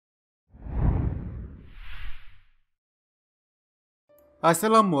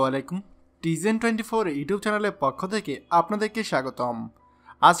আসসালামু আলাইকুম। টিজেন 24 ইউটিউব চ্যানেলের পক্ষ থেকে আপনাদেরকে স্বাগতম।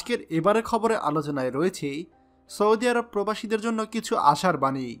 আজকের এবারের খবরে আলোচনায় রয়েছে সৌদি আরব প্রবাসীদের জন্য কিছু আশার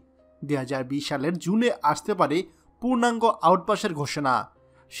বাণী। 2020 সালের জুনে আসতে পারে পূর্ণাঙ্গ আউটপাসের ঘোষণা,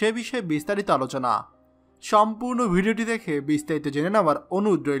 সে বিষয়ে বিস্তারিত আলোচনা। সম্পূর্ণ ভিডিওটি দেখে বিস্তারিত জেনে নেওয়ার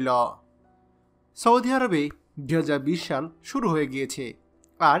অনুরোধ রইল। সৌদি আরবে 2020 সাল শুরু হয়ে গিয়েছে,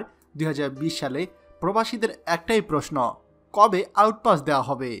 আর 2020 সালে প্রবাসীদের একটাই প্রশ্ন, কবে আউটপাস দেওয়া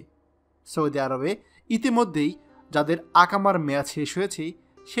হবে। সৌদি আরবে ইতিমধ্যেই যাদের আকামার মেয়াদ শেষ হয়েছে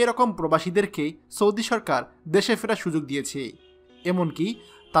সেরকম প্রবাসীদেরকে সৌদি সরকার দেশে ফেরার সুযোগ দিয়েছে। এমনকি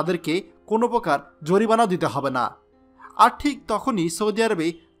তাদেরকে কোনো প্রকার জরিমানাও দিতে হবে না। আর ঠিক তখনই সৌদি আরবে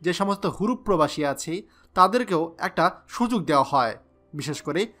যে সমস্ত হুরুপ প্রবাসী আছে তাদেরকেও একটা সুযোগ দেওয়া হয়। বিশেষ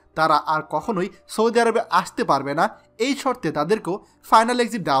করে তারা আর কখনোই সৌদি আরবে আসতে পারবে না, এই শর্তে তাদেরকেও ফাইনাল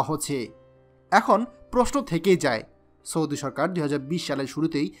এক্সিট দেওয়া হচ্ছে। এখন প্রশ্ন থেকেই যায়, সৌদি সরকার 2020 সালের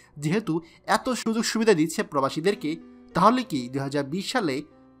শুরুতেই যেহেতু এত সুযোগ সুবিধা দিচ্ছে প্রবাসীদেরকে, তাহলে কি 2020 সালে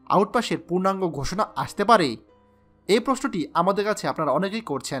আউটপাসের পূর্ণাঙ্গ ঘোষণা আসতে পারে? এই প্রশ্নটি আমাদের কাছে আপনারা অনেকেই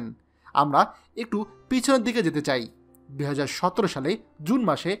করছেন। আমরা একটু পিছনের দিকে যেতে চাই। 2017 সালে জুন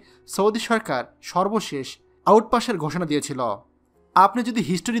মাসে সৌদি সরকার সর্বশেষ আউটপাসের ঘোষণা দিয়েছিল। আপনি যদি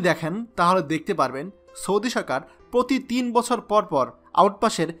হিস্টোরি দেখেন তাহলে দেখতে পারবেন সৌদি সরকার প্রতি 3 বছর পর পর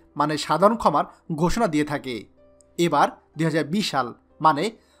আউটপাসের সাধারণ ক্ষমার ঘোষণা দিয়ে থাকে। এবার 2020 সাল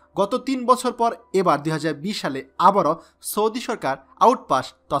গত 3 বছর পর এবার 2020 সালে আবারও সৌদি সরকার আউটপাস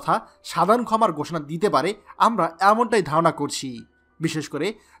তথা সাধারণ ক্ষমার ঘোষণা দিতে পারে, আমরা এমনটাই ধারণা করছি। বিশেষ করে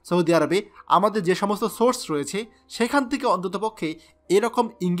সৌদি আরবে আমাদের যে সমস্ত সোর্স রয়েছে সেখান থেকে অন্ততপক্ষে এরকম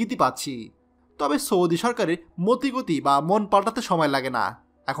ইঙ্গিতই পাচ্ছি। তবে সৌদি সরকারের মতিগতি বা মন পাল্টাতে সময় লাগে না।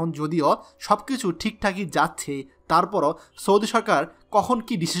 এখন যদিও সব কিছু ঠিকঠাকই যাচ্ছে, তারপরও সৌদি সরকার কখন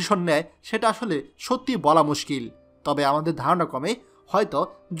কি ডিসিশন নেয় সেটা আসলে সত্যি বলা মুশকিল। তবে আমাদের ধারণা ক্রমে হয়তো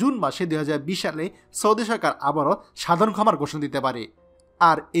জুন মাসে 2020 সালে সৌদি সরকার আবারও সাধারণ ক্ষমার ঘোষণা দিতে পারে।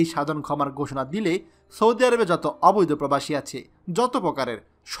 আর এই সাধারণ ক্ষমার ঘোষণা দিলে সৌদি আরবে যত অবৈধ প্রবাসী আছে যত প্রকারের,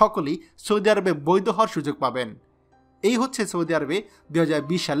 সকলেই সৌদি আরবে বৈধ হওয়ার সুযোগ পাবেন। এই হচ্ছে সৌদি আরবে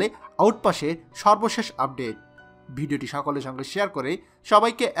 2020 সালে আউটপাসের সর্বশেষ আপডেট। ভিডিওটি সকলের সঙ্গে শেয়ার করে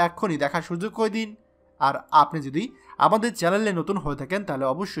সবাইকে এক্ষুনি দেখার সুযোগ করে দিন। আর আপনি যদি আমাদের চ্যানেলে নতুন হয়ে থাকেন তাহলে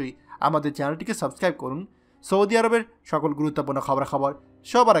অবশ্যই আমাদের চ্যানেলটিকে সাবস্ক্রাইব করুন, সৌদি আরবের সকল গুরুত্বপূর্ণ খবরাখবর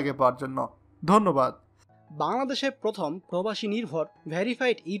সবার আগে পাওয়ার জন্য। ধন্যবাদ। বাংলাদেশের প্রথম প্রবাসী নির্ভর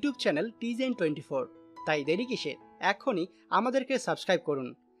ভেরিফাইড ইউটিউব চ্যানেল টিজেন 24, তাই দেরি কিসের, এখনই আমাদেরকে সাবস্ক্রাইব করুন।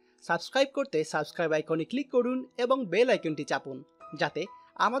 সাবস্ক্রাইব করতে সাবস্ক্রাইব আইকনে ক্লিক করুন এবং বেল আইকনটি চাপুন, যাতে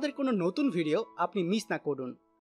আমাদের কোনো নতুন ভিডিও আপনি মিস না করুন।